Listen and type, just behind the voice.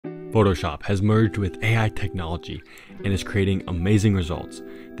Photoshop has merged with AI technology and is creating amazing results.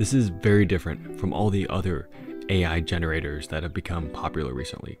 This is very different from all the other AI generators that have become popular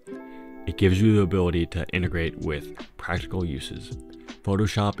recently. It gives you the ability to integrate with practical uses.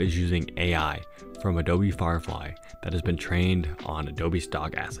 Photoshop is using AI from Adobe Firefly that has been trained on Adobe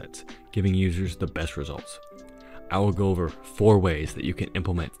stock assets, giving users the best results. I will go over 4 ways that you can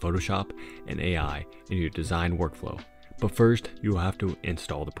implement Photoshop and AI in your design workflow. But first, you will have to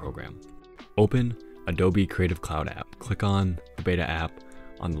install the program. Open Adobe Creative Cloud app. Click on the beta app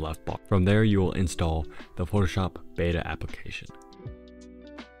on the left bar. From there, you will install the Photoshop beta application.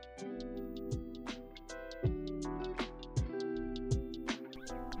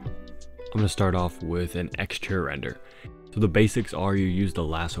 I'm going to start off with an exterior render. So the basics are you use the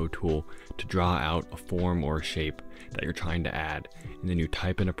lasso tool to draw out a form or a shape that you're trying to add, and then you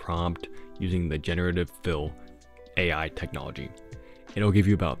type in a prompt using the generative fill AI technology. It'll give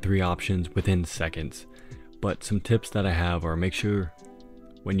you about 3 options within seconds, but some tips that I have are make sure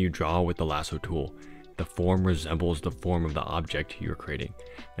when you draw with the lasso tool, the form resembles the form of the object you're creating.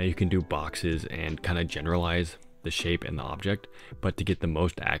 Now you can do boxes and kind of generalize the shape and the object, but to get the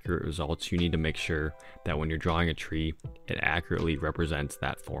most accurate results, you need to make sure that when you're drawing a tree, it accurately represents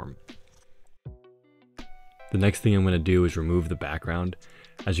that form. The next thing I'm going to do is remove the background.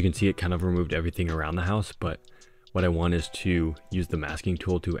 As you can see, it kind of removed everything around the house, but what I want is to use the masking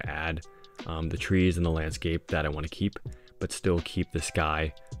tool to add the trees and the landscape that I want to keep, but still keep the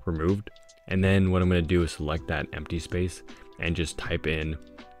sky removed. And then what I'm going to do is select that empty space and just type in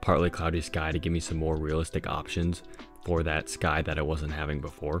partly cloudy sky to give me some more realistic options for that sky that I wasn't having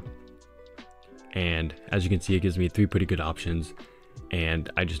before. And as you can see, it gives me 3 pretty good options, and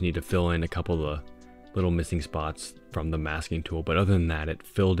I just need to fill in a couple of the little missing spots from the masking tool. But other than that, it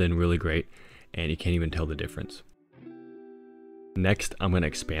filled in really great and you can't even tell the difference. Next, I'm going to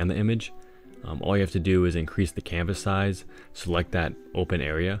expand the image. All you have to do is increase the canvas size, select that open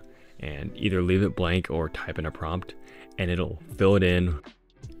area, and either leave it blank or type in a prompt, and it'll fill it in.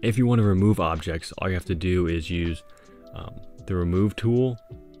 If you want to remove objects, all you have to do is use the remove tool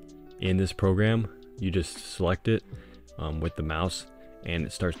in this program. You just select it with the mouse and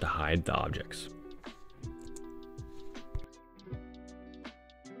it starts to hide the objects.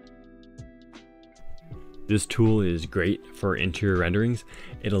 This tool is great for interior renderings.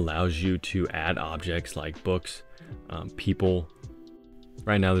 It allows you to add objects like books, people.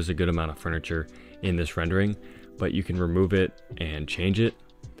 Right now there's a good amount of furniture in this rendering, but you can remove it and change it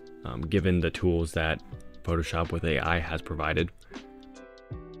given the tools that Photoshop with AI has provided.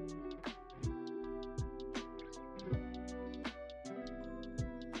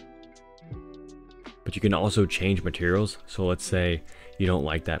 But you can also change materials. So let's say you don't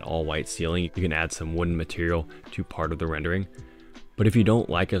like that all white ceiling, you can add some wooden material to part of the rendering. But if you don't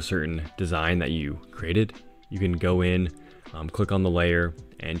like a certain design that you created, you can go in, click on the layer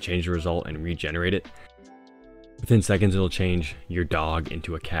and change the result and regenerate it. Within seconds, it'll change your dog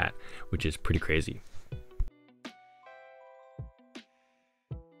into a cat, which is pretty crazy.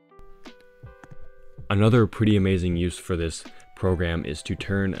 Another pretty amazing use for this program is to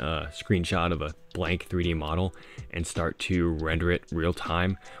turn a screenshot of a blank 3D model and start to render it real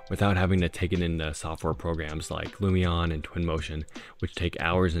time without having to take it into software programs like Lumion and Twinmotion, which take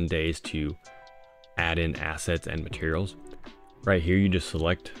hours and days to add in assets and materials. Right here, you just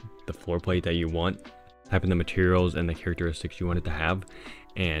select the floor plate that you want, type in the materials and the characteristics you want it to have,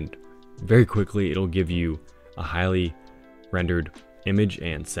 and very quickly it'll give you a highly rendered image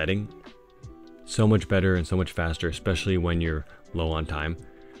and setting. So much better and so much faster, especially when you're low on time.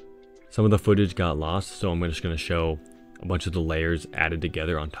 Some of the footage got lost, so I'm just going to show a bunch of the layers added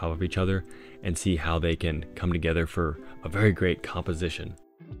together on top of each other and see how they can come together for a very great composition.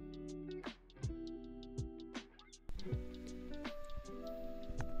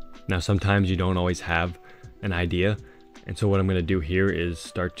 Now, sometimes you don't always have an idea, and so what I'm going to do here is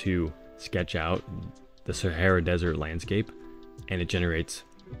start to sketch out the Sahara Desert landscape, and it generates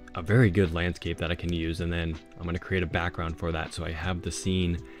a very good landscape that I can use. And then I'm going to create a background for that, so I have the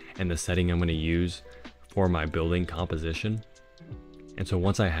scene and the setting I'm going to use for my building composition. And so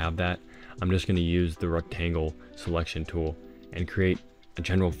once I have that, I'm just going to use the rectangle selection tool and create a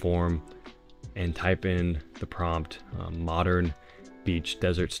general form and type in the prompt, modern beach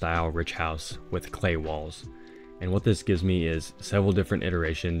desert style rich house with clay walls. And what this gives me is several different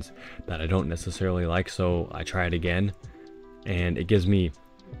iterations that I don't necessarily like, so I try it again and it gives me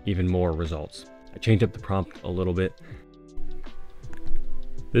even more results. I changed up the prompt a little bit.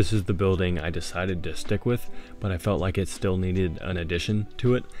 This is the building I decided to stick with, but I felt like it still needed an addition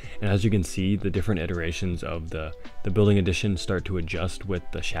to it. And as you can see, the different iterations of the building addition start to adjust with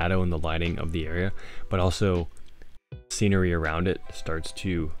the shadow and the lighting of the area, but also scenery around it starts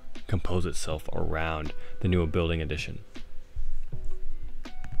to compose itself around the new building addition.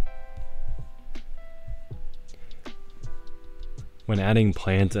 When adding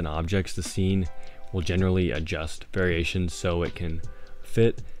plants and objects, the scene will generally adjust variations so it can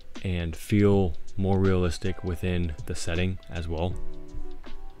fit and feel more realistic within the setting as well.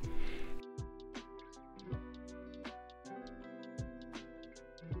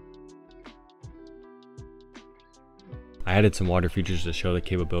 I added some water features to show the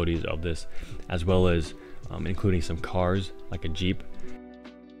capabilities of this, as well as including some cars like a Jeep.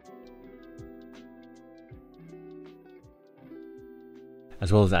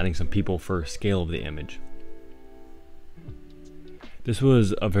 As well as adding some people for scale of the image. This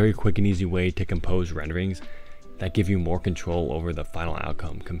was a very quick and easy way to compose renderings that give you more control over the final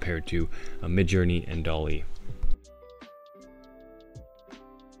outcome compared to a Midjourney and DALL-E.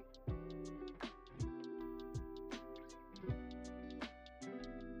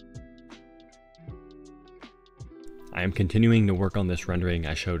 I am continuing to work on this rendering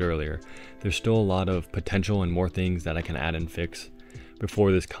I showed earlier. There's still a lot of potential and more things that I can add and fix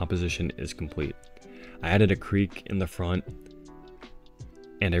before this composition is complete. I added a creek in the front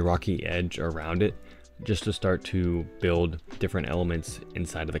and a rocky edge around it just to start to build different elements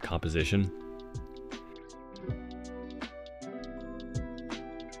inside of the composition.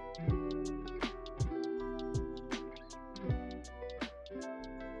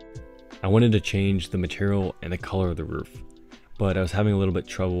 I wanted to change the material and the color of the roof, but I was having a little bit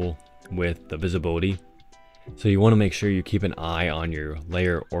trouble with the visibility. So you want to make sure you keep an eye on your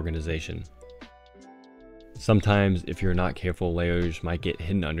layer organization. Sometimes if you're not careful, layers might get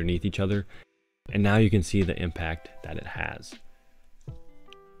hidden underneath each other, and now you can see the impact that it has.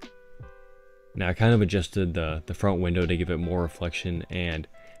 Now I kind of adjusted the front window to give it more reflection and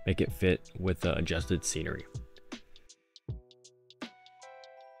make it fit with the adjusted scenery.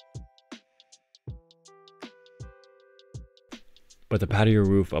 But the patio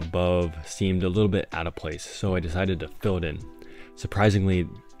roof above seemed a little bit out of place, so I decided to fill it in. Surprisingly,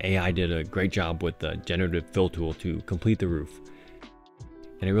 AI did a great job with the generative fill tool to complete the roof,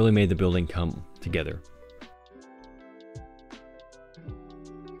 and it really made the building come together.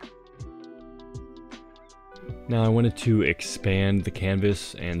 Now I wanted to expand the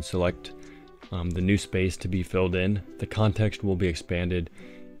canvas and select the new space to be filled in. The context will be expanded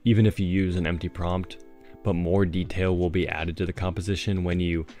even if you use an empty prompt, but more detail will be added to the composition when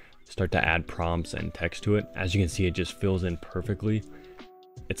you start to add prompts and text to it. As you can see, it just fills in perfectly.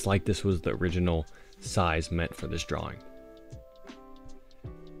 It's like this was the original size meant for this drawing.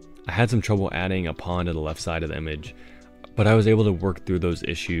 I had some trouble adding a pond to the left side of the image, but I was able to work through those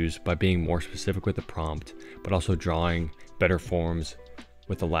issues by being more specific with the prompt, but also drawing better forms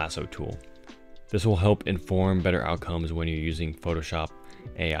with the lasso tool. This will help inform better outcomes when you're using Photoshop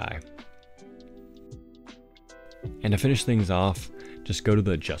AI. And to finish things off, just go to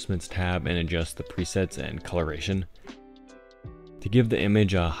the Adjustments tab and adjust the presets and coloration. To give the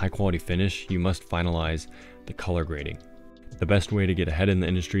image a high quality finish, you must finalize the color grading. The best way to get ahead in the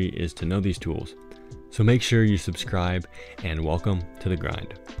industry is to know these tools. So make sure you subscribe, and welcome to the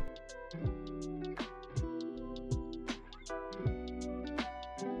grind.